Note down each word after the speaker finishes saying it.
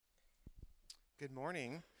Good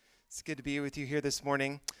morning. It's good to be with you here this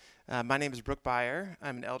morning. My name is Brooke Byer.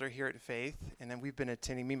 I'm an elder here at Faith, and then me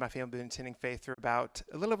and my family have been attending Faith for about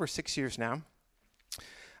a little over 6 years now.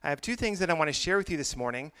 I have two things that I want to share with you this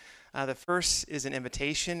morning. The first is an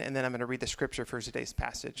invitation, and then I'm going to read the scripture for today's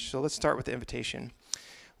passage. So let's start with the invitation.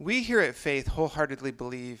 We here at Faith wholeheartedly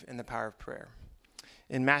believe in the power of prayer.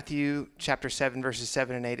 In Matthew chapter 7, verses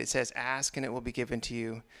 7 and 8, it says, "Ask, and it will be given to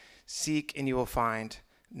you. Seek, and you will find.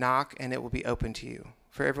 Knock, and it will be open to you.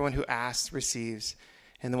 For everyone who asks receives,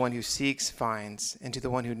 and the one who seeks finds, and to the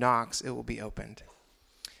one who knocks it will be opened."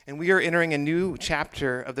 And we are entering a new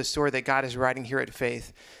chapter of the story that God is writing here at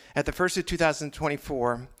Faith. At the first of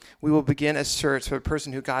 2024, we will begin a search for the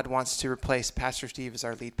person who God wants to replace Pastor Steve as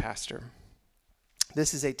our lead pastor.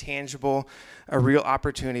 This is a tangible, a real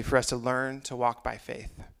opportunity for us to learn to walk by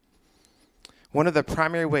faith. One of the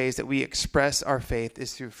primary ways that we express our faith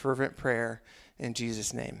is through fervent prayer in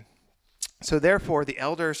Jesus' name. So therefore, the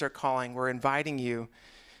elders are calling, we're inviting you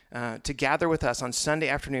to gather with us on Sunday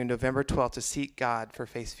afternoon, November 12th, to seek God for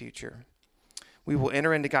Faith's future. We will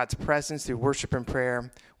enter into God's presence through worship and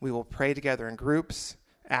prayer. We will pray together in groups,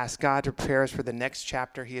 ask God to prepare us for the next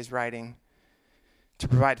chapter he is writing, to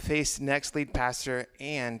provide Faith's next lead pastor,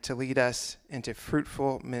 and to lead us into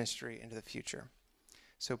fruitful ministry into the future.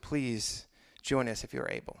 So please join us if you are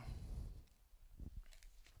able.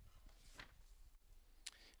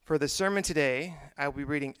 For the sermon today, I will be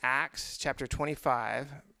reading Acts chapter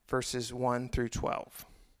 25, verses 1 through 12.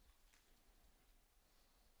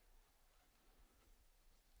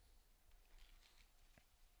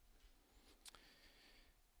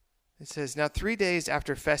 It says, "Now 3 days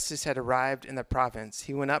after Festus had arrived in the province,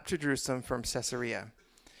 he went up to Jerusalem from Caesarea.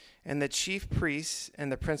 And the chief priests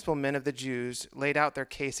and the principal men of the Jews laid out their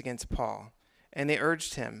case against Paul, and they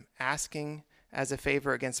urged him, asking as a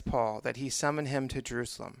favor against Paul that he summon him to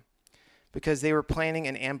Jerusalem, because they were planning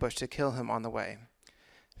an ambush to kill him on the way.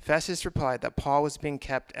 Festus replied that Paul was being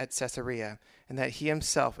kept at Caesarea, and that he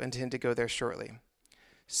himself intended to go there shortly.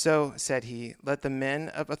 So, said he, let the men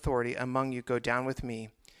of authority among you go down with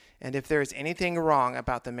me, and if there is anything wrong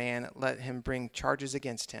about the man, let him bring charges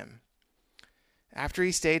against him. After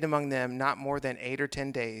he stayed among them not more than 8 or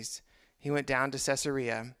 10 days, he went down to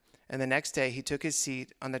Caesarea, and the next day he took his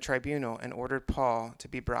seat on the tribunal and ordered Paul to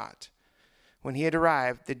be brought. When he had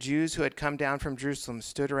arrived, the Jews who had come down from Jerusalem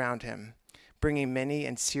stood around him, bringing many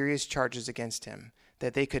and serious charges against him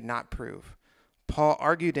that they could not prove. Paul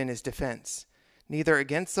argued in his defense, "Neither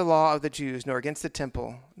against the law of the Jews, nor against the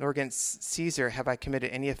temple, nor against Caesar have I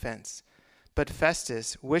committed any offense." But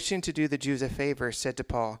Festus, wishing to do the Jews a favor, said to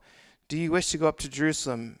Paul, "Do you wish to go up to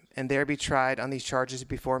Jerusalem and there be tried on these charges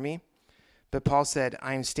before me?" But Paul said,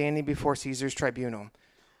 "I am standing before Caesar's tribunal,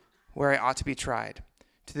 where I ought to be tried.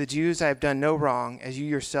 To the Jews I have done no wrong, as you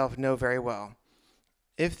yourself know very well.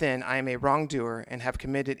 If then I am a wrongdoer and have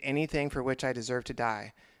committed anything for which I deserve to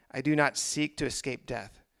die, I do not seek to escape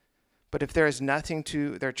death. But if there is nothing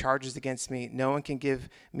to their charges against me, no one can give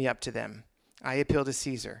me up to them. I appeal to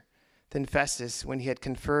Caesar." Then Festus, when he had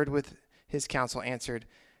conferred with his council, answered,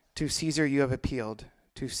 "To Caesar you have appealed,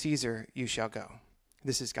 to Caesar you shall go."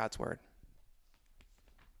 This is God's word.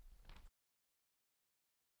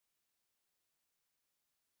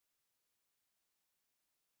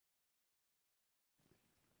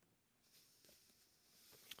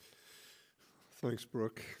 Thanks,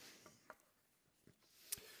 Brooke.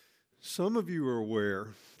 Some of you are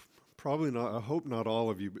aware, probably not, I hope not all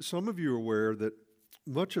of you, but some of you are aware that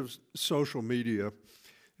much of social media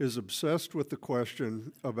is obsessed with the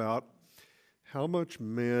question about how much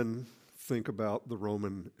men think about the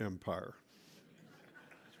Roman Empire.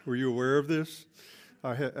 Were you aware of this?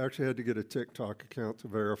 I actually had to get a TikTok account to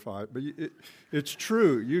verify it, but it's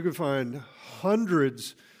true. You can find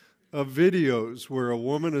hundreds of videos where a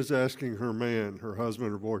woman is asking her man, her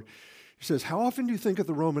husband or boy, he says, "How often do you think of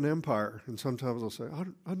the Roman Empire?" And sometimes they'll say,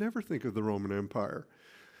 I never think of the Roman Empire.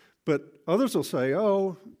 But others will say,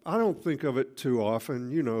 "Oh, I don't think of it too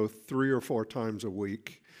often, 3 or 4 times a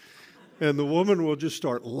week." And the woman will just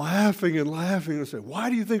start laughing and laughing and say, "Why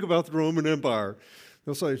do you think about the Roman Empire?"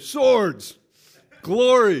 They'll say, "Swords,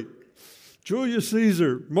 glory, Julius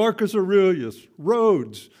Caesar, Marcus Aurelius,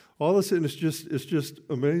 roads." All this, and it's just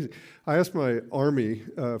amazing. I asked my army,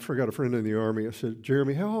 forgot a friend in the army, I said,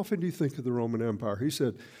 "Jeremy, how often do you think of the Roman Empire?" He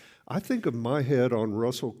said, "I think of my head on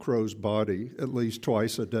Russell Crowe's body at least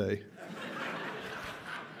twice a day."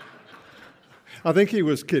 I think he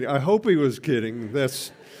was kidding. I hope he was kidding.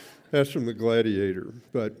 That's from the Gladiator.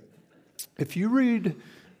 But if you read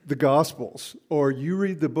the Gospels or you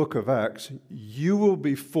read the book of Acts, you will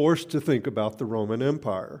be forced to think about the Roman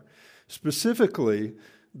Empire. Specifically,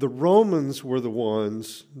 The Romans were the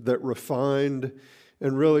ones that refined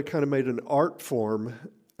and really kind of made an art form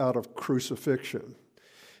out of crucifixion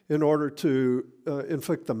in order to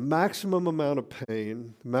inflict the maximum amount of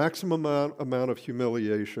pain, maximum amount of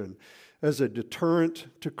humiliation as a deterrent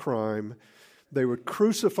to crime. They would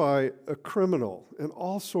crucify a criminal in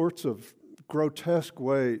all sorts of grotesque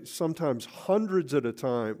ways, sometimes hundreds at a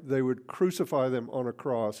time. They would crucify them on a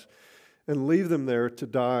cross and leave them there to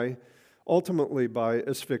die, ultimately by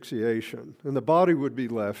asphyxiation. And the body would be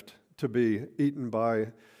left to be eaten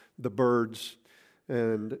by the birds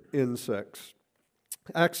and insects.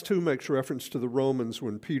 Acts 2 makes reference to the Romans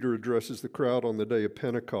when Peter addresses the crowd on the day of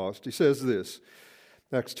Pentecost. He says this,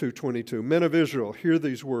 Acts 2:22, "Men of Israel, hear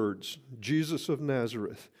these words. Jesus of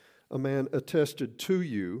Nazareth, a man attested to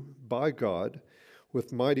you by God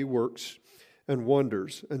with mighty works and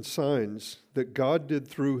wonders and signs that God did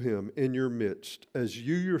through him in your midst, as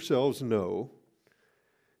you yourselves know,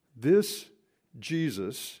 this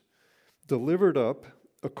Jesus delivered up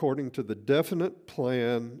according to the definite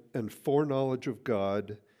plan and foreknowledge of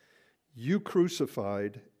God, you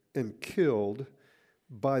crucified and killed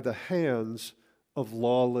by the hands of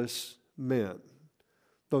lawless men."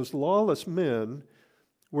 Those lawless men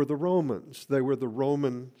were the Romans. They were the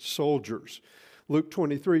Roman soldiers. Luke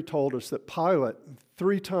 23 told us that Pilate,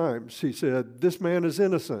 3 times, he said, "This man is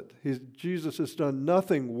innocent. Jesus has done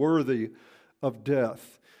nothing worthy of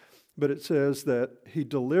death." But it says that he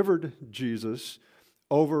delivered Jesus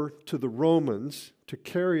over to the Romans to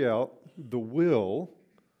carry out the will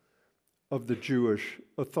of the Jewish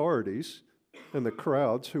authorities and the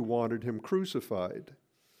crowds who wanted him crucified.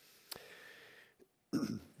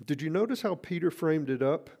 Did you notice how Peter framed it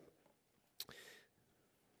up?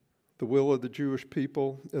 The will of the Jewish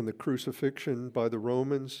people and the crucifixion by the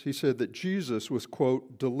Romans. He said that Jesus was,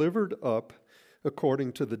 quote, "delivered up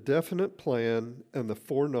according to the definite plan and the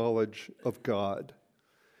foreknowledge of God."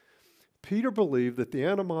 Peter believed that the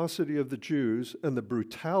animosity of the Jews and the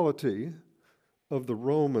brutality of the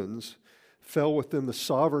Romans fell within the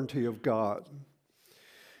sovereignty of God.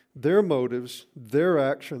 Their motives, their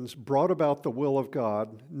actions brought about the will of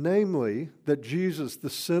God, namely that Jesus, the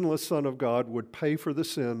sinless Son of God, would pay for the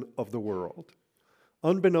sin of the world.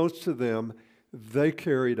 Unbeknownst to them, they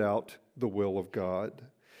carried out the will of God.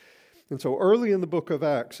 And so early in the book of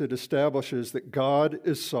Acts, it establishes that God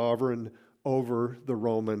is sovereign over the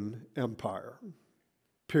Roman Empire,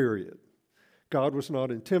 period. God was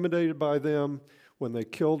not intimidated by them. When they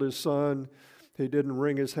killed his son, he didn't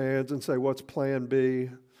wring his hands and say, "What's plan B?"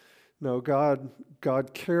 No, God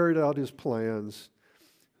carried out his plans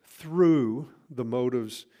through the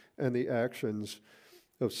motives and the actions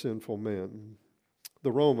of sinful men.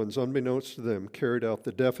 The Romans, unbeknownst to them, carried out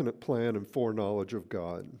the definite plan and foreknowledge of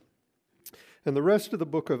God. And the rest of the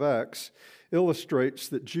book of Acts illustrates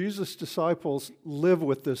that Jesus' disciples live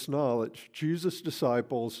with this knowledge. Jesus'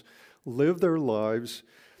 disciples live their lives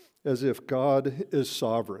as if God is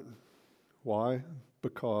sovereign. Why?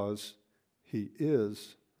 Because he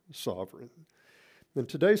is sovereign. And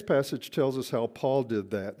today's passage tells us how Paul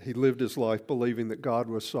did that. He lived his life believing that God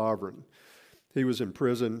was sovereign. He was in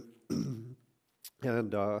prison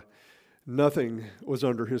and nothing was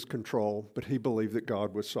under his control, but he believed that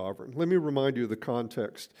God was sovereign. Let me remind you of the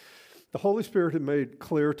context. The Holy Spirit had made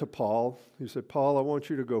clear to Paul, he said, "Paul, I want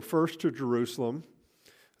you to go first to Jerusalem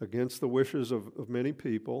against the wishes of many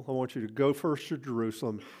people. I want you to go first to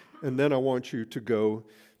Jerusalem, and then I want you to go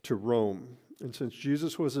to Rome." And since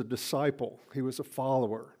Jesus was a disciple, he was a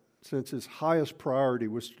follower, since his highest priority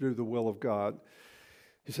was to do the will of God,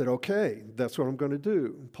 he said, "Okay, that's what I'm going to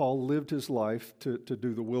do." Paul lived his life to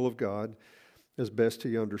do the will of God as best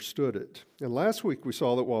he understood it. And last week we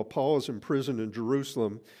saw that while Paul was in prison in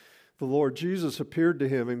Jerusalem, the Lord Jesus appeared to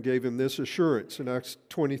him and gave him this assurance in Acts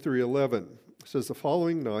 23:11. It says, "The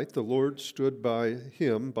following night the Lord stood by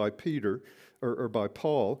him, by Peter, or by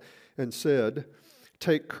Paul, and said,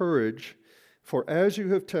 'Take courage, for as you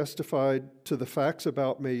have testified to the facts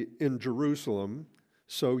about me in Jerusalem,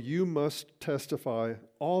 so you must testify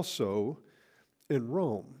also in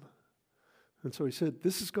Rome.'" And so he said,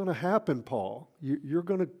 "This is going to happen, Paul. You're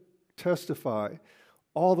going to testify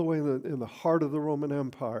all the way in the heart of the Roman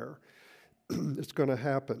Empire. It's going to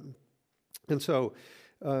happen." And so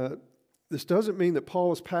this doesn't mean that Paul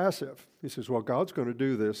was passive. He says, "Well, God's going to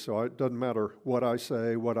do this, so it doesn't matter what I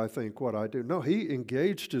say, what I think, what I do." No, he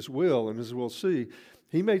engaged his will, and as we'll see,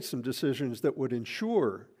 he made some decisions that would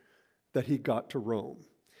ensure that he got to Rome.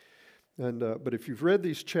 But if you've read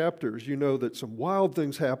these chapters, you know that some wild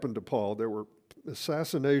things happened to Paul. There were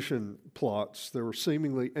assassination plots. There were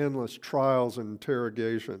seemingly endless trials and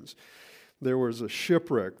interrogations. There was a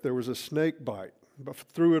shipwreck. There was a snake bite. But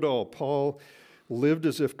through it all, Paul lived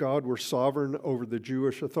as if God were sovereign over the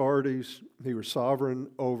Jewish authorities. He was sovereign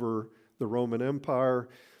over the Roman Empire.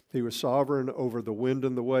 He was sovereign over the wind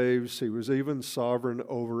and the waves. He was even sovereign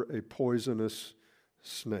over a poisonous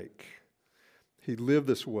snake. He lived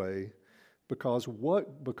this way because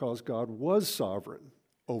what? Because God was sovereign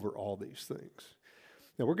over all these things.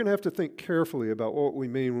 Now, we're going to have to think carefully about what we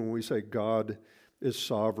mean when we say God is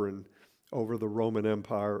sovereign over the Roman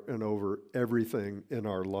Empire and over everything in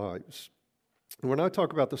our lives. And when I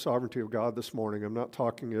talk about the sovereignty of God this morning, I'm not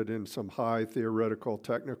talking it in some high theoretical,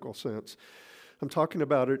 technical sense. I'm talking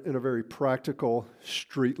about it in a very practical,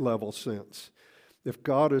 street-level sense. If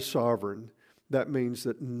God is sovereign, that means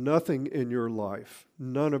that nothing in your life,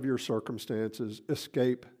 none of your circumstances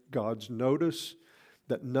escape God's notice,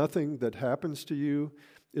 that nothing that happens to you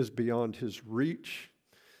is beyond His reach.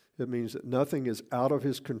 It means that nothing is out of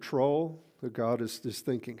His control, that God is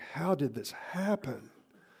thinking, how did this happen?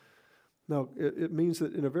 No, it means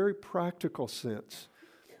that in a very practical sense,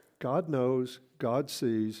 God knows, God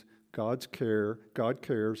sees, God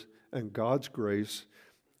cares, and God's grace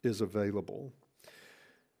is available.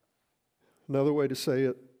 Another way to say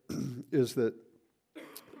it is that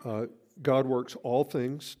God works all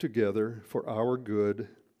things together for our good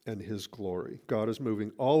and His glory. God is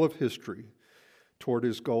moving all of history toward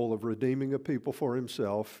His goal of redeeming a people for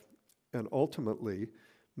Himself and ultimately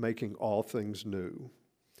making all things new.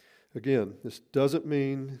 Again, this doesn't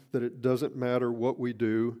mean that it doesn't matter what we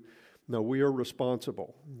do. No, we are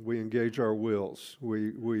responsible. We engage our wills.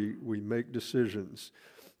 We make decisions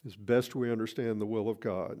as best we understand the will of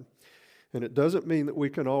God. And it doesn't mean that we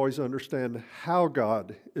can always understand how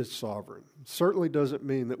God is sovereign. It certainly doesn't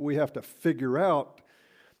mean that we have to figure out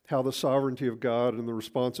how the sovereignty of God and the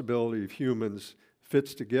responsibility of humans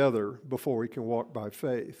fits together before we can walk by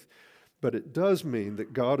faith. But it does mean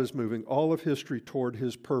that God is moving all of history toward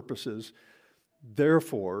His purposes.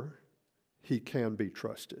 Therefore, He can be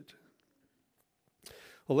trusted.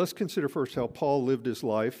 Well, let's consider first how Paul lived his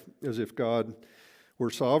life as if God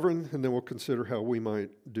were sovereign, and then we'll consider how we might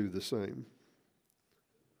do the same.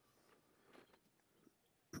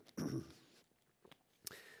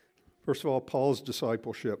 First of all, Paul's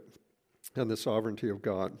discipleship and the sovereignty of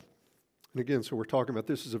God. And again, so we're talking about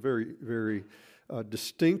this is a very, very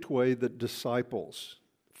distinct way that disciples,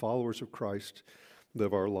 followers of Christ,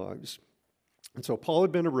 live our lives. And so Paul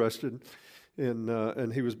had been arrested,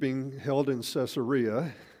 and he was being held in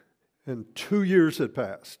Caesarea, and 2 years had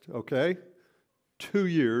passed, okay? 2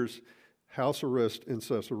 years, house arrest in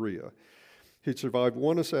Caesarea. He'd survived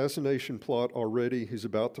one assassination plot already. He's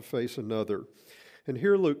about to face another. And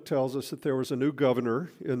here Luke tells us that there was a new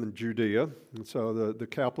governor in Judea, and so the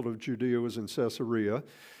capital of Judea was in Caesarea,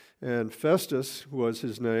 and Festus was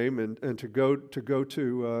his name, and he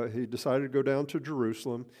decided to go down to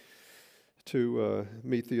Jerusalem to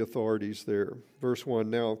meet the authorities there. Verse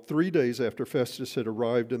 1, now 3 days after Festus had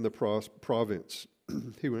arrived in the province,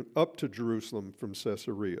 he went up to Jerusalem from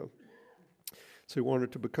Caesarea. So he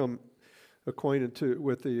wanted to become acquainted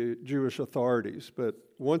with the Jewish authorities, but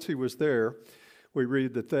once he was there, we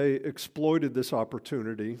read that they exploited this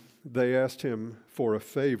opportunity. They asked him for a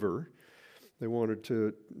favor. They wanted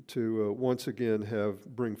to once again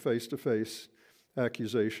bring face-to-face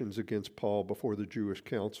accusations against Paul before the Jewish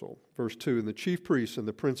council. Verse 2, and the chief priests and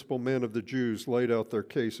the principal men of the Jews laid out their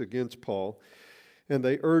case against Paul, and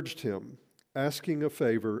they urged him, asking a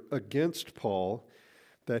favor against Paul,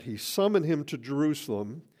 that he summon him to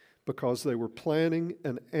Jerusalem because they were planning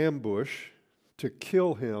an ambush to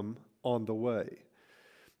kill him on the way.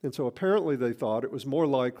 And so apparently they thought it was more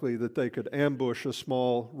likely that they could ambush a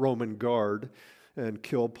small Roman guard and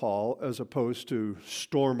kill Paul as opposed to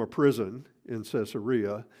storm a prison in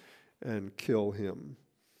Caesarea and kill him.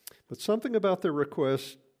 But something about their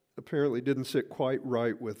request apparently didn't sit quite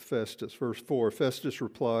right with Festus. Verse 4, Festus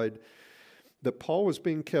replied that Paul was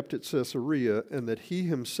being kept at Caesarea and that he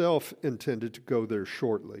himself intended to go there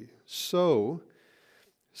shortly. So,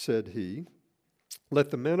 said he, let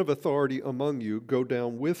the men of authority among you go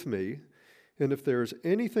down with me, and if there is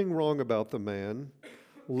anything wrong about the man,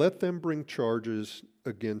 let them bring charges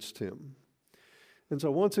against him. And so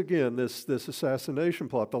once again, this assassination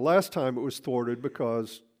plot, the last time it was thwarted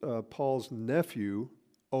because Paul's nephew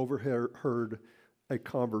overheard a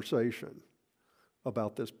conversation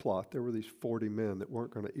about this plot. There were these 40 men that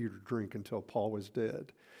weren't going to eat or drink until Paul was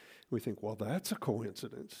dead. We think, well, that's a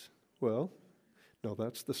coincidence. Well, no,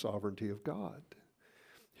 that's the sovereignty of God.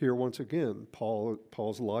 Here, once again,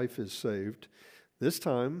 Paul's life is saved, this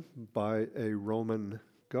time by a Roman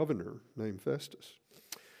governor named Festus.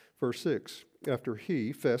 Verse 6, after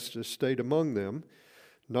he, Festus, stayed among them,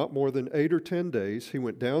 not more than 8 or 10 days, he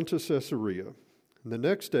went down to Caesarea. And the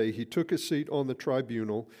next day he took a seat on the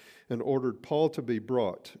tribunal and ordered Paul to be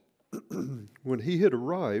brought. When he had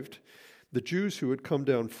arrived, the Jews who had come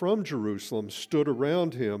down from Jerusalem stood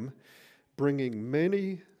around him, bringing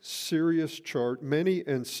many and serious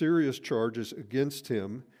charges against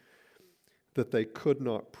him that they could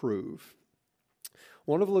not prove.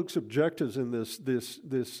 One of Luke's objectives in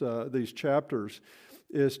these chapters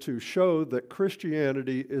is to show that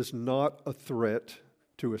Christianity is not a threat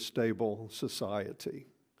to a stable society.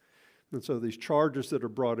 And so these charges that are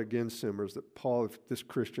brought against him is that Paul, if this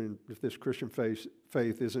Christian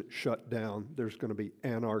faith isn't shut down, there's going to be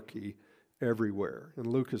anarchy everywhere. And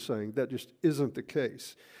Luke is saying that just isn't the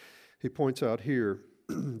case. He points out here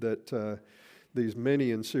that these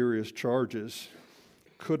many and serious charges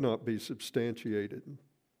could not be substantiated.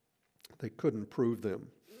 They couldn't prove them.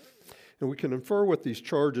 And we can infer what these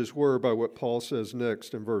charges were by what Paul says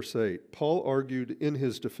next in verse 8. Paul argued in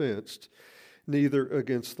his defense, neither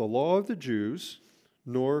against the law of the Jews,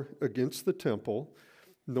 nor against the temple,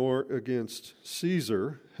 nor against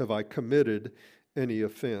Caesar have I committed any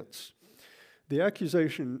offense. The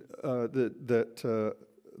accusation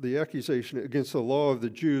the accusation against the law of the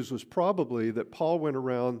Jews was probably that Paul went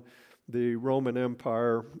around the Roman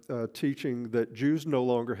Empire teaching that Jews no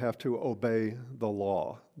longer have to obey the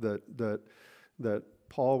law, that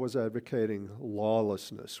Paul was advocating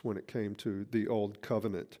lawlessness when it came to the Old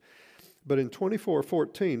Covenant. But in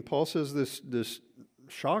 24:14, Paul says this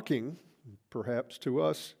shocking, perhaps to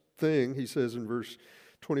us, thing. He says in verse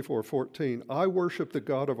 24:14, I worship the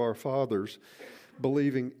God of our fathers,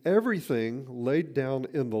 believing everything laid down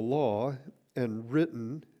in the law and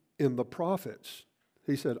written in the prophets.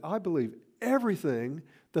 He said, I believe everything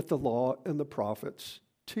that the law and the prophets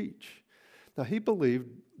teach. Now, he believed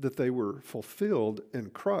that they were fulfilled in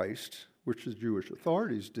Christ, which the Jewish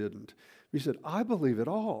authorities didn't. He said, I believe it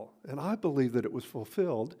all, and I believe that it was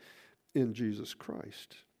fulfilled in Jesus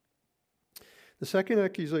Christ. The second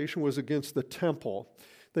accusation was against the temple.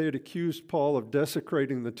 They had accused Paul of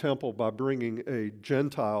desecrating the temple by bringing a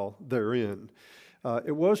Gentile therein.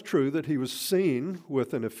 It was true that he was seen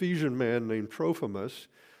with an Ephesian man named Trophimus,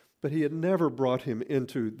 but he had never brought him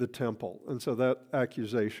into the temple. And so that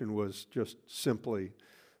accusation was just simply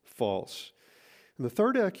false. And the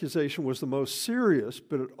third accusation was the most serious,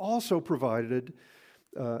 but it also provided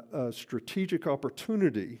a strategic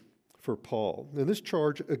opportunity for Paul. And this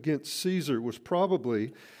charge against Caesar was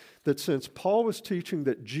probably that since Paul was teaching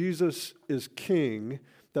that Jesus is king,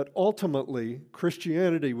 that ultimately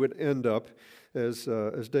Christianity would end up, as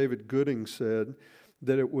David Gooding said,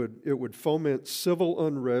 that it would foment civil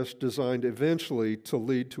unrest designed eventually to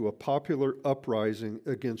lead to a popular uprising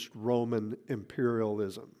against Roman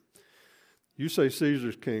imperialism. You say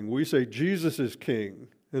Caesar's king, we say Jesus is king,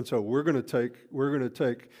 and so we're going to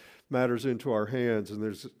take matters into our hands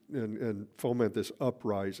and foment this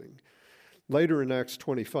uprising. Later in Acts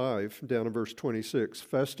 25, down in verse 26,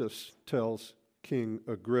 Festus tells King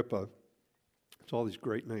Agrippa, it's all these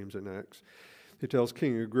great names in Acts, he tells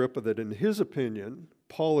King Agrippa that in his opinion,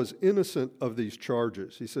 Paul is innocent of these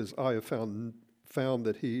charges. He says, I have found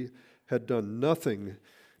that he had done nothing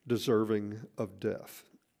deserving of death.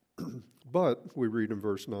 But, we read in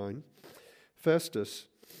verse 9, Festus,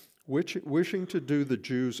 wishing to do the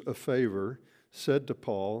Jews a favor, said to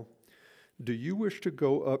Paul, do you wish to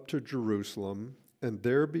go up to Jerusalem and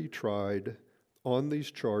there be tried on these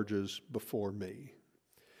charges before me?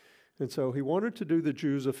 And so he wanted to do the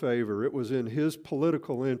Jews a favor. It was in his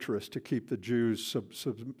political interest to keep the Jews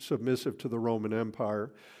submissive to the Roman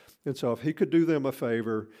Empire. And so if he could do them a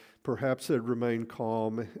favor, perhaps they'd remain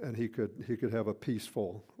calm and he could have a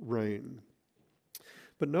peaceful reign.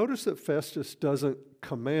 But notice that Festus doesn't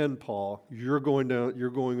command Paul, you're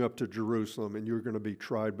going up to Jerusalem and you're going to be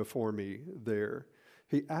tried before me there.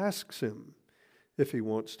 He asks him if he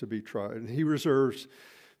wants to be tried. And he reserves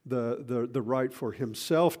the right for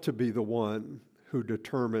himself to be the one who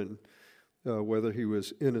determined whether he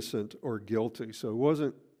was innocent or guilty. So he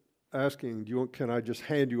wasn't asking, can I just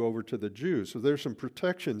hand you over to the Jews? So there's some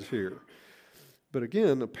protections here. But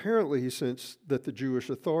again, apparently he sensed that the Jewish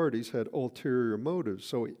authorities had ulterior motives.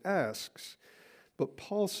 So he asks, but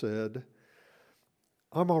Paul said,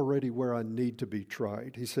 I'm already where I need to be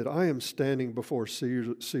tried. He said, I am standing before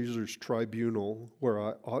Caesar's tribunal where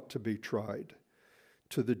I ought to be tried.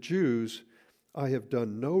 To the Jews, I have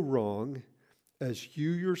done no wrong, as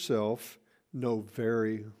you yourself know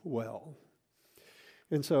very well.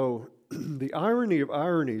 And so the irony of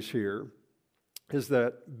ironies here is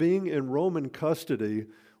that being in Roman custody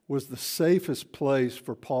was the safest place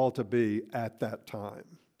for Paul to be at that time.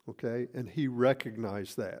 okay? And he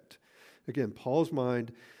recognized that. Again, Paul's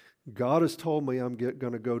mind, God has told me I'm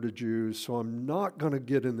going to go to Jews, so I'm not going to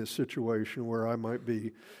get in this situation where I might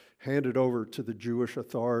be handed over to the Jewish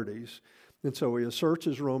authorities. And so he asserts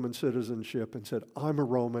his Roman citizenship and said, I'm a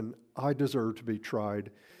Roman. I deserve to be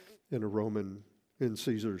tried in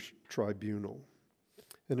Caesar's tribunal.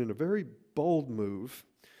 And in a very bold move,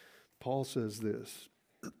 Paul says this.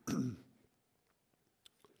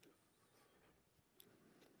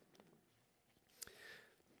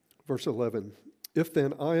 Verse 11, if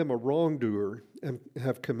then I am a wrongdoer and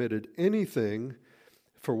have committed anything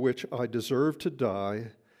for which I deserve to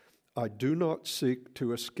die, I do not seek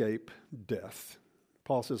to escape death.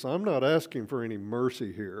 Paul says, I'm not asking for any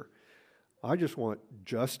mercy here. I just want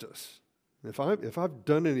justice. If I've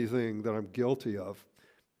done anything that I'm guilty of,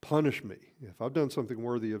 punish me. If I've done something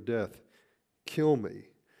worthy of death, kill me.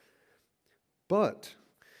 But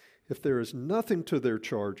if there is nothing to their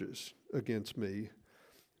charges against me,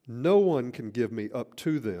 no one can give me up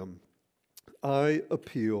to them. I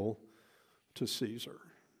appeal to Caesar.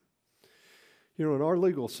 You know, in our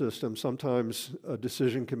legal system, sometimes a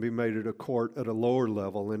decision can be made at a court at a lower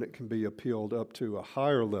level, and it can be appealed up to a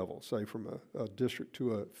higher level, say from a district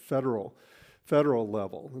to a federal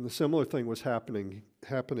level. And the similar thing was happening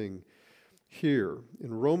here. In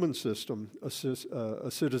the Roman system, a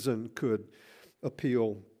citizen could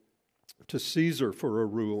appeal to Caesar for a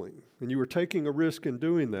ruling. And you were taking a risk in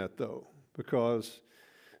doing that, though, because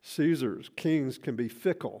kings can be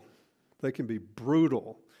fickle. They can be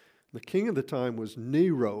brutal. The king of the time was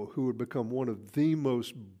Nero, who would become one of the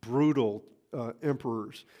most brutal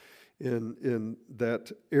emperors in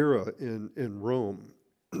that era in Rome.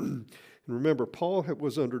 And remember, Paul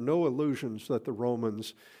was under no illusions that the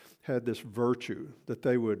Romans had this virtue, that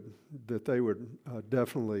they would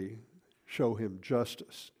definitely show him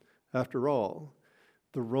justice. After all,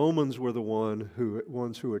 the Romans were the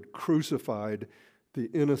ones who had crucified the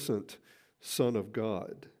innocent Son of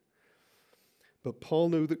God. But Paul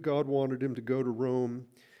knew that God wanted him to go to Rome,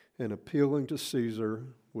 and appealing to Caesar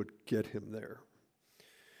would get him there.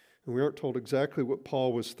 And we aren't told exactly what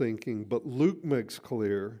Paul was thinking, but Luke makes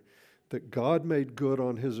clear that God made good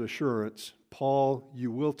on his assurance, Paul,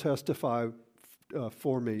 you will testify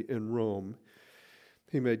for me in Rome.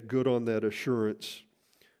 He made good on that assurance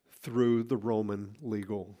through the Roman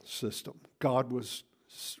legal system. God was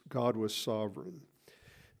sovereign.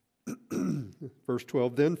 Verse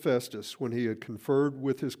 12, then Festus, when he had conferred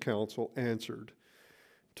with his council, answered,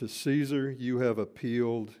 to Caesar you have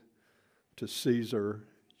appealed, to Caesar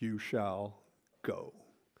you shall go.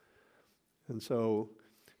 And so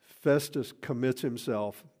Festus commits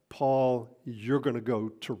himself, Paul, you're going to go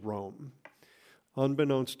to Rome.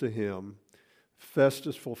 Unbeknownst to him,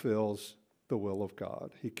 Festus fulfills the will of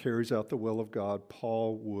God. He carries out the will of God.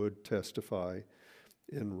 Paul would testify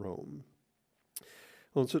in Rome.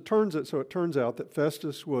 Well, so it turns out that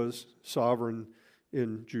Festus was sovereign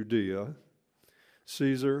in Judea.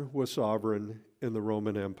 Caesar was sovereign in the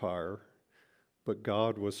Roman Empire, but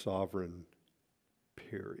God was sovereign,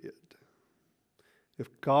 period. If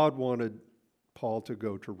God wanted Paul to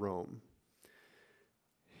go to Rome,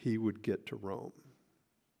 he would get to Rome.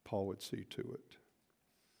 Paul would see to it.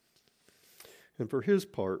 And for his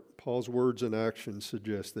part, Paul's words and actions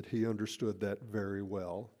suggest that he understood that very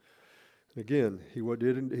well. Again, he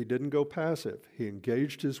didn't go passive. He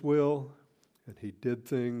engaged his will, and he did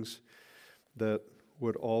things that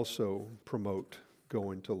would also promote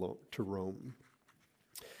going to Rome.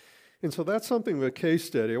 And so that's something of a case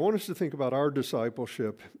study. I want us to think about our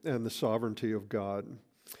discipleship and the sovereignty of God.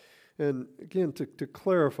 And again, to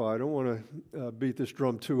clarify, I don't want to beat this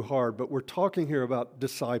drum too hard, but we're talking here about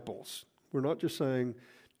disciples. We're not just saying,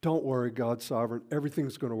 don't worry, God's sovereign,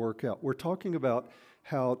 everything's going to work out. We're talking about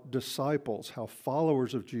how disciples, how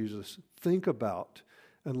followers of Jesus think about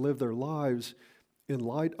and live their lives in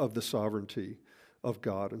light of the sovereignty of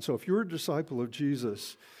God. And so if you're a disciple of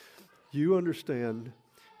Jesus, you understand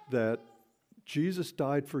that Jesus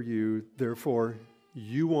died for you, therefore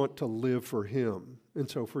you want to live for him. And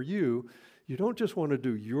so for you, you don't just want to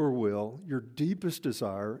do your will, your deepest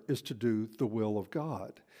desire is to do the will of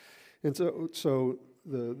God. And so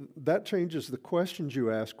that changes the questions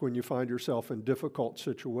you ask when you find yourself in difficult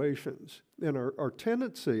situations. And our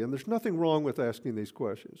tendency, and there's nothing wrong with asking these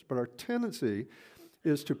questions, but our tendency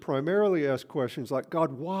is to primarily ask questions like,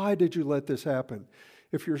 God, why did you let this happen?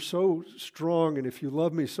 If you're so strong and if you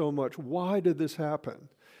love me so much, why did this happen?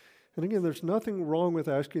 And again, there's nothing wrong with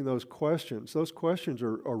asking those questions. Those questions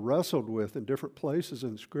are wrestled with in different places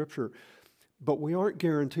in Scripture, but we aren't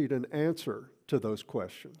guaranteed an answer to those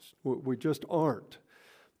questions. We just aren't.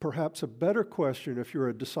 perhaps a better question if you're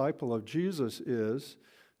a disciple of Jesus is,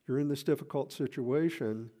 you're in this difficult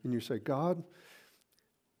situation and you say, God,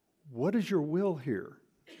 what is your will here?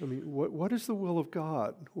 I mean, what is the will of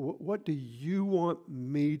God? What do you want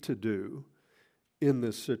me to do in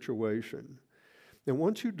this situation? And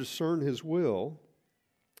once you discern his will,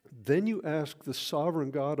 then you ask the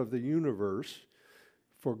sovereign God of the universe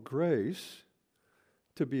for grace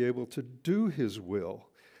to be able to do his will.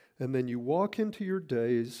 And then you walk into your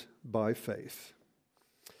days by faith.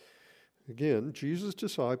 Again, Jesus'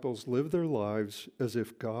 disciples live their lives as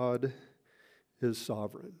if God is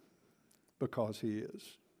sovereign, because he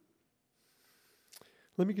is.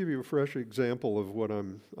 Let me give you a fresh example of what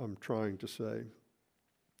I'm trying to say.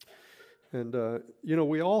 And,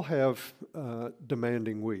 we all have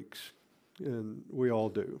demanding weeks, and we all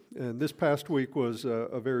do. And this past week was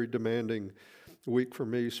a very demanding week for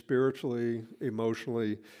me, spiritually,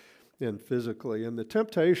 emotionally, and physically. And the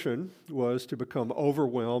temptation was to become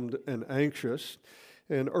overwhelmed and anxious.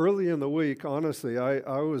 And early in the week, honestly,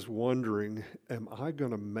 I was wondering, am I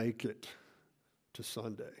going to make it to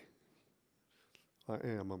Sunday? I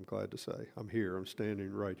am, I'm glad to say. I'm here, I'm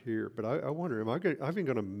standing right here. But I wonder, am I even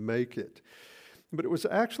going to make it? But it was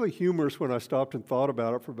actually humorous when I stopped and thought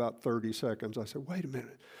about it for about 30 seconds. I said, wait a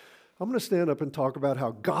minute. I'm going to stand up and talk about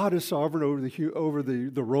how God is sovereign over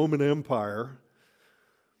the Roman Empire.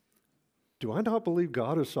 Do I not believe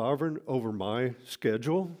God is sovereign over my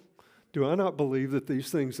schedule? Do I not believe that these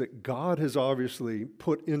things that God has obviously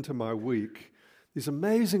put into my week, these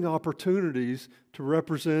amazing opportunities to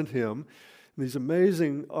represent him, these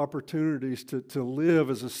amazing opportunities to live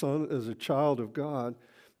as a son, as a child of God,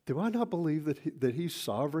 do I not believe that he's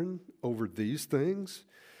sovereign over these things?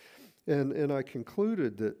 And I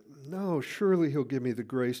concluded that, no, surely he'll give me the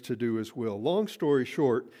grace to do his will. Long story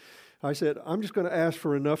short, I said, I'm just going to ask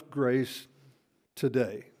for enough grace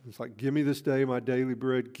today. It's like, give me this day my daily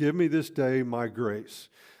bread. Give me this day my grace.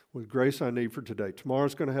 With grace I need for today.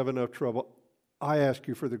 Tomorrow's going to have enough trouble. I ask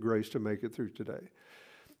you for the grace to make it through today.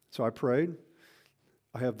 So I prayed.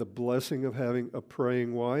 I have the blessing of having a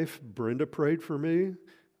praying wife. Brenda prayed for me.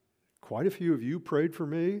 Quite a few of you prayed for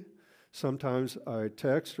me. Sometimes I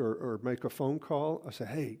text or make a phone call. I say,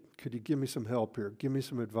 hey, could you give me some help here? Give me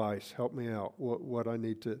some advice. Help me out. What I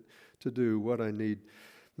need to do, what I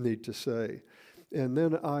need to say. And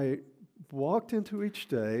then I walked into each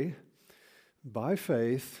day by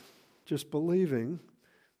faith, just believing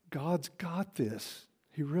God's got this.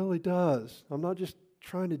 He really does. I'm not just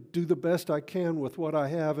trying to do the best I can with what I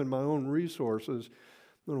have in my own resources.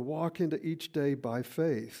 I'm going to walk into each day by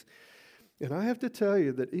faith. And I have to tell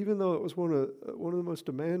you that even though it was one of the most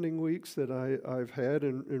demanding weeks that I've had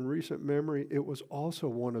in recent memory, it was also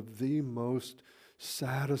one of the most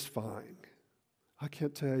satisfying. I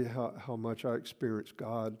can't tell you how much I experienced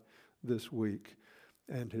God this week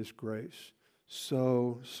and his grace.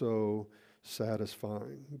 So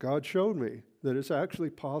satisfying. God showed me that it's actually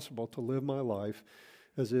possible to live my life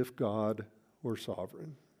as if God were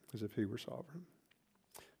sovereign, as if he were sovereign,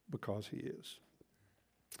 because he is.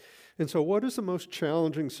 And so what is the most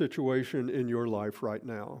challenging situation in your life right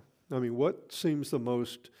now? I mean, what seems the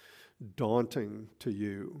most daunting to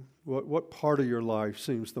you? What part of your life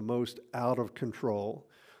seems the most out of control?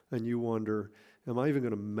 And you wonder, am I even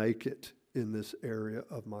going to make it in this area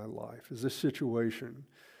of my life? Is this situation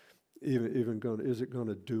even going to, is it going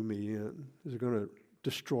to do me in? Is it going to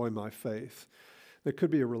destroy my faith? It could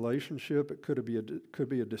be a relationship. It could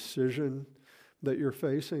be a decision that you're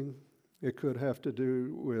facing. It could have to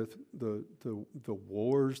do with the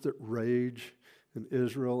wars that rage in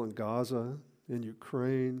Israel and Gaza, in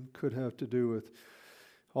Ukraine. Could have to do with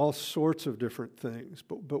all sorts of different things.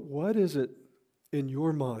 But what is it in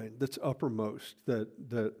your mind that's uppermost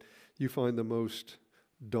that you find the most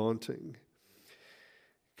daunting?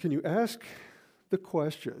 Can you ask the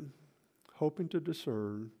question, hoping to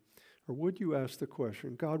discern, or would you ask the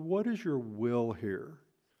question, God, what is your will here?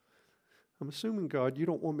 I'm assuming, God, you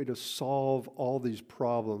don't want me to solve all these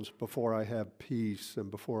problems before I have peace and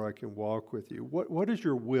before I can walk with you. What is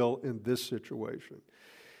your will in this situation?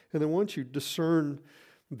 And then once you discern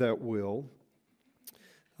that will,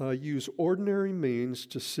 use ordinary means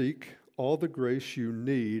to seek all the grace you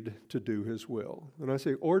need to do his will. And I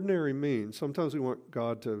say ordinary means. Sometimes we want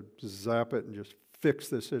God to zap it and just fix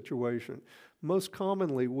the situation. Most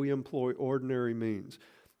commonly, we employ ordinary means.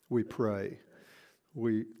 We pray.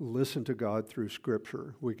 We listen to God through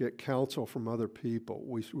Scripture. We get counsel from other people.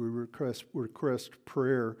 We request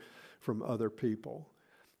prayer from other people.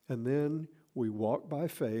 And then we walk by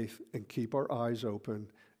faith and keep our eyes open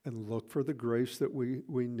and look for the grace that we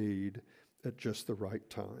need at just the right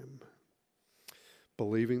time.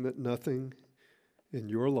 believing that nothing in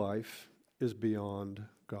your life is beyond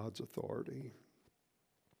God's authority.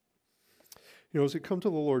 As you come to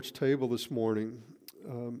the Lord's table this morning,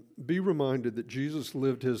 be reminded that Jesus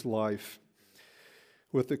lived his life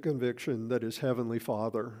with the conviction that his heavenly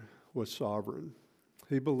Father was sovereign.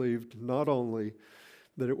 He believed not only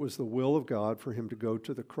that it was the will of God for him to go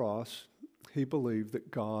to the cross, he believed that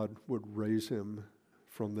God would raise him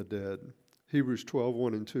from the dead. Hebrews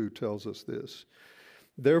 12:1 and 2 tells us this.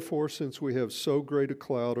 Therefore, since we have so great a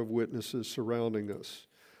cloud of witnesses surrounding us,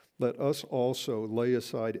 let us also lay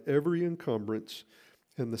aside every encumbrance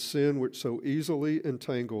and the sin which so easily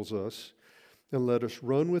entangles us, and let us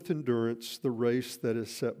run with endurance the race that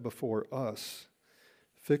is set before us,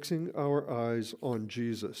 fixing our eyes on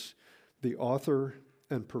Jesus, the author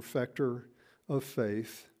and perfecter of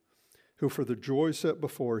faith, who for the joy set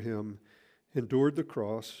before him endured the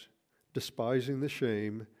cross, despising the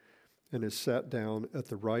shame, and is sat down at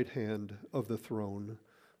the right hand of the throne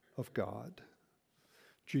of God.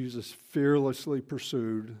 Jesus fearlessly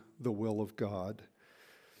pursued the will of God,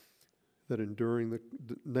 that enduring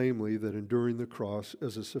the cross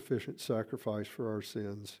as a sufficient sacrifice for our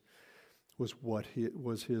sins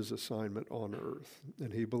was his assignment on earth.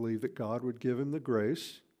 And he believed that God would give him the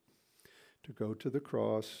grace to go to the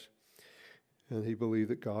cross, and he believed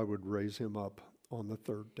that God would raise him up on the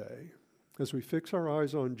third day. As we fix our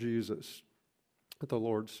eyes on Jesus at the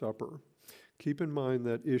Lord's Supper, keep in mind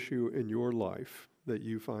that issue in your life that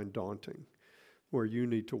you find daunting, where you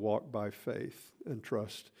need to walk by faith and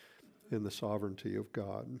trust in the sovereignty of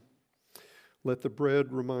God. Let the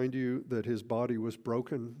bread remind you that his body was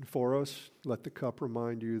broken for us. Let the cup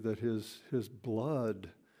remind you that his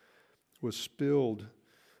blood was spilled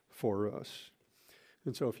for us.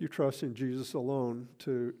 And so if you trust in Jesus alone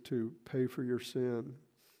to pay for your sin,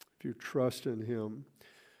 if you trust in him,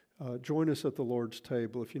 join us at the Lord's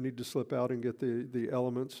table. If you need to slip out and get the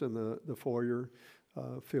elements in the foyer,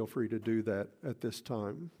 feel free to do that at this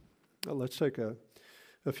time. Let's take a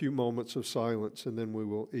few moments of silence, and then we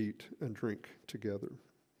will eat and drink together.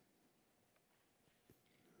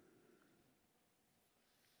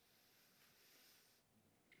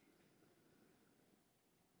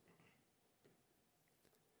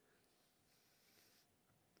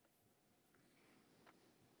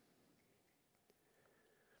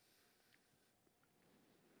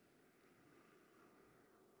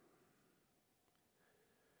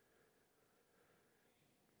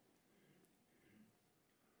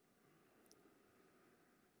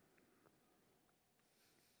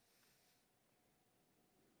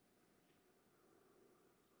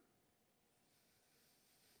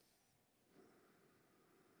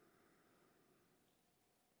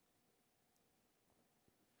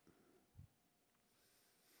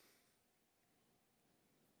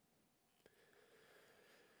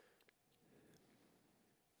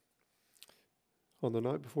 On the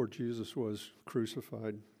night before Jesus was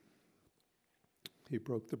crucified, he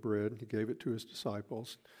broke the bread, he gave it to his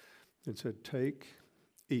disciples, and said, "Take,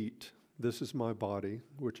 eat, this is my body,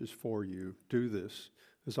 which is for you. Do this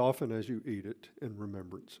as often as you eat it in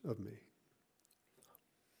remembrance of me."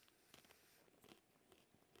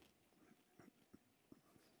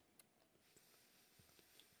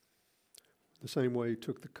 The same way he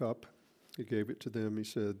took the cup, he gave it to them. He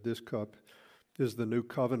said, "This cup is the new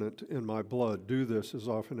covenant in my blood. Do this as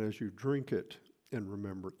often as you drink it in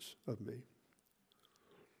remembrance of me."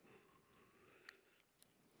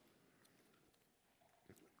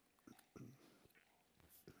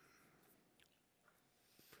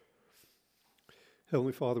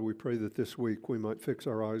 Heavenly Father, we pray that this week we might fix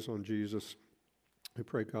our eyes on Jesus. We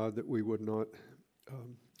pray, God, that we would not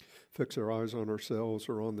fix our eyes on ourselves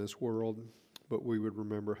or on this world, but we would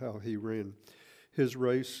remember how he ran his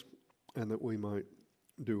race, and that we might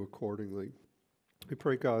do accordingly. We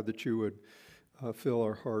pray, God, that you would fill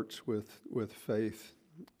our hearts with faith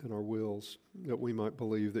and our wills, that we might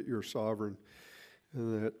believe that you're sovereign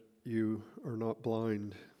and that you are not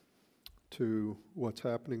blind to what's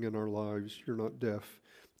happening in our lives. You're not deaf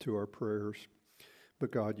to our prayers.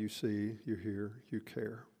 But God, you see, you hear, you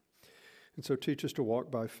care. And so teach us to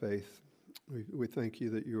walk by faith. We thank you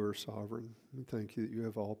that you are sovereign. We thank you that you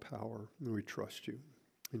have all power, and we trust you.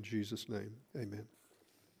 In Jesus' name, amen.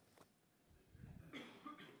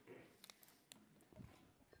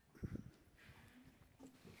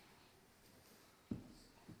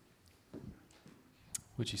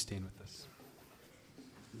 Would you stand with us?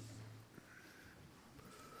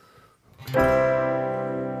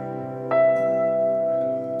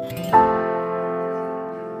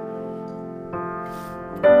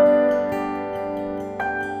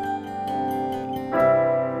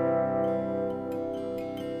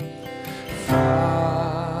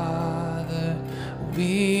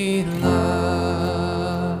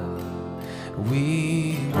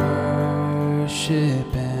 We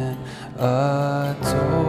worship and adore.